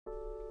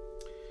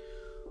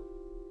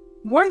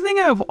One thing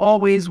I've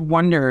always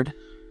wondered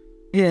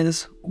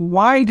is,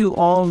 why do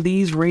all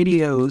these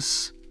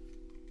radios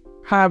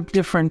have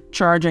different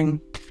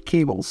charging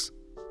cables?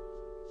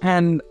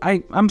 And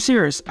I'm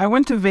serious. I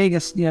went to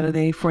Vegas the other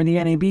day for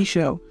the NAB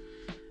show.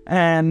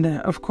 And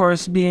of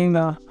course, being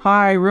the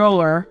high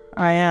roller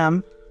I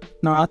am,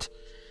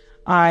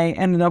 I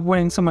ended up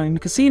winning some money in the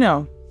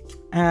casino.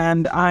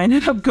 And I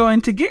ended up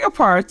going to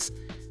Gigaparts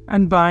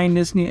and buying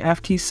this new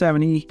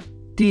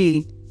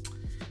FT70D.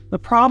 The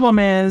problem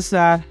is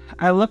that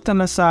I looked on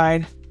the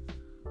side.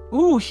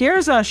 Ooh,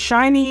 here's a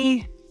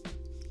shiny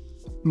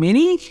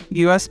mini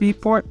USB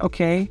port.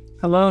 Okay,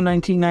 hello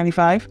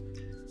 1995,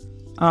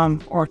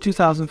 or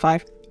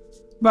 2005.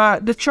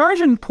 But the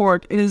charging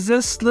port is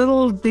this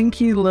little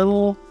dinky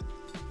little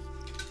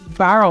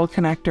barrel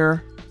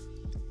connector,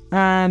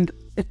 and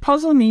it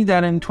puzzled me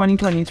that in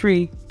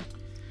 2023,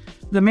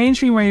 the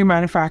mainstream radio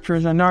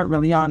manufacturers are not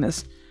really on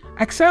this,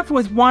 except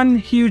with one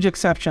huge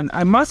exception.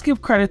 I must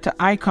give credit to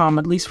ICOM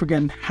at least for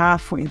getting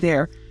halfway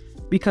there,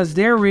 because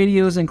their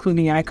radios,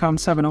 including the ICOM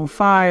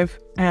 705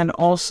 and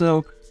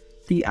also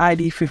the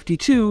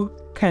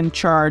ID52, can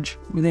charge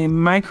with a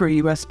micro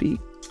USB.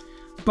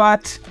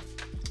 But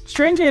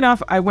strangely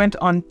enough, I went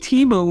on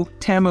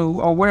Temu,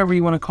 or whatever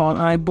you want to call it,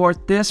 and I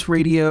bought this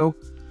radio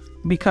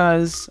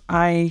because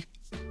I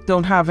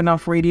don't have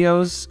enough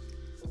radios.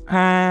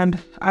 And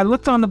I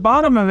looked on the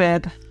bottom of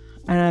it,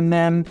 and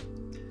then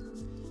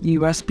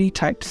USB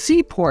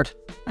Type-C port.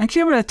 I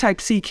give it a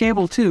Type-C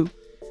cable too.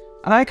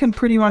 And I can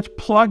pretty much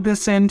plug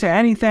this into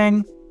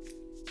anything,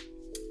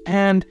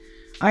 and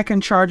I can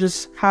charge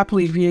this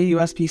happily via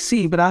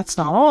USB-C. But that's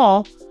not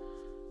all.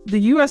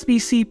 The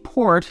USB-C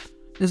port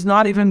is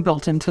not even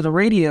built into the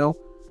radio.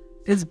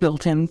 It's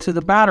built into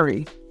the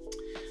battery.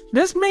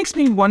 This makes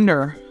me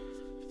wonder,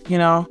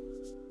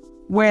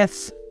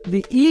 with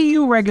the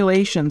EU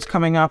regulations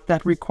coming up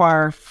that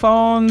require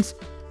phones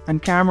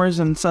and cameras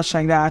and such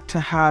like that to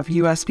have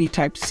USB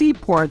Type-C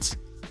ports,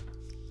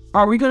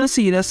 are we going to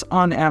see this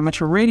on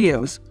amateur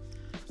radios?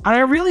 And I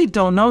really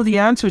don't know the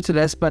answer to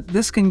this, but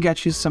this can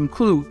get you some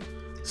clue.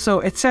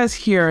 So it says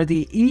here,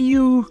 the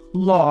EU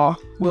law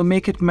will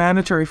make it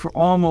mandatory for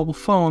all mobile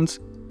phones,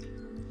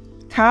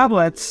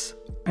 tablets,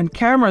 and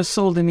cameras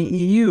sold in the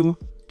EU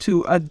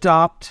to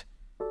adopt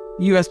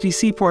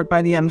USB-C port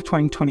by the end of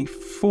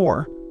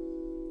 2024.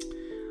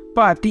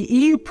 But the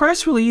EU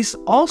press release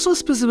also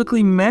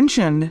specifically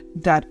mentioned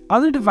that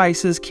other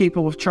devices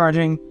capable of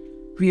charging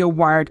via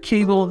wired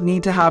cable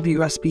need to have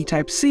USB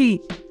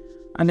Type-C,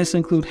 and this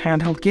includes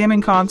handheld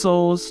gaming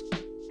consoles,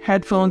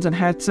 headphones and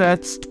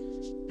headsets,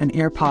 and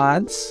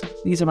AirPods.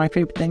 These are my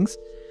favorite things.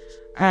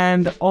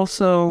 And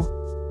also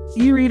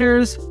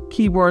e-readers,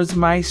 keyboards,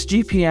 mice,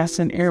 GPS,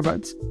 and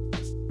earbuds.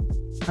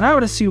 And I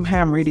would assume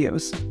ham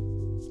radios.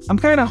 I'm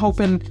kind of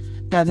hoping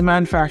that the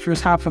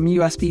manufacturers have some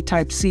USB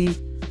Type-C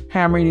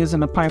ham radios in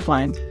the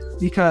pipeline,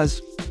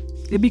 because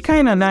it'd be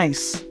kind of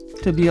nice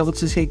to be able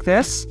to take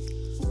this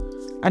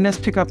and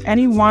just pick up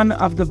any one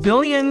of the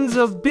billions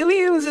and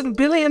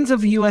billions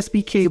of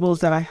USB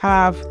cables that I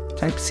have,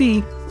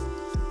 Type-C,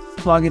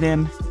 plug it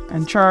in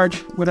and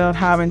charge without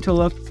having to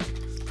look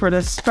for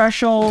the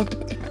special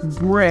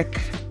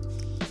brick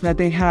that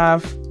they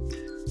have.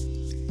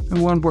 It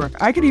won't work.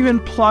 I could even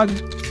plug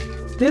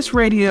this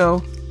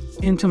radio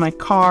into my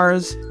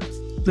car's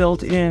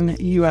built-in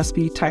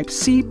USB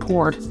Type-C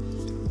port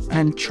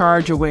and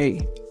charge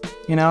away,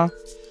 And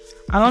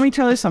let me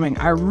tell you something.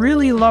 I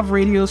really love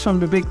radios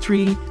from the big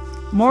three,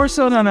 more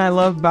so than I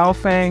love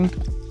Baofeng.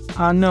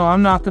 No,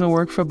 I'm not going to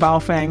work for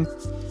Baofeng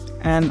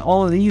and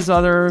all of these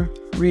other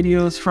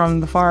radios from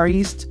the Far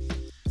East.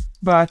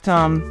 But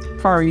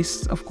Far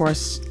East, of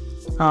course,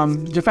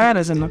 Japan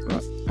is in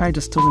the... I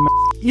just totally...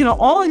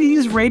 all of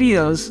these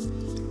radios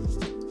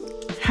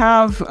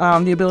have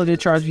the ability to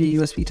charge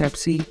via USB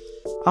Type-C.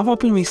 I'm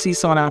hoping we see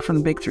some of that from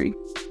the big three.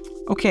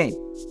 Okay,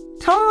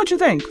 tell me what you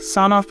think.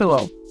 Sound off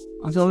below.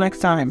 Until next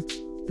time,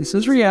 this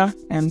is Ria,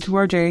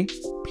 N2RJ,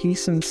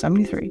 peace and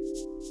 73.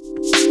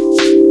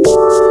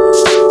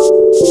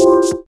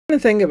 To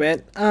think of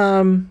it,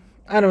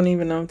 I don't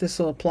even know if this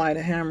will apply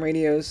to ham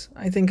radios.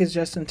 I think it's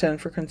just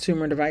intended for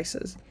consumer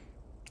devices.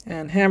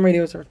 And ham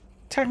radios are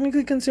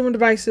technically consumer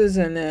devices,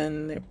 and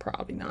then they're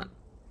probably not.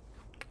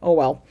 Oh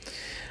well.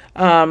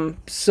 But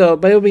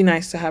it'll be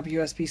nice to have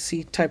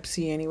USB-C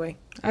Type-C anyway.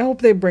 I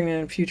hope they bring it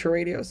in future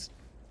radios.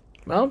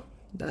 Well,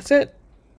 that's it.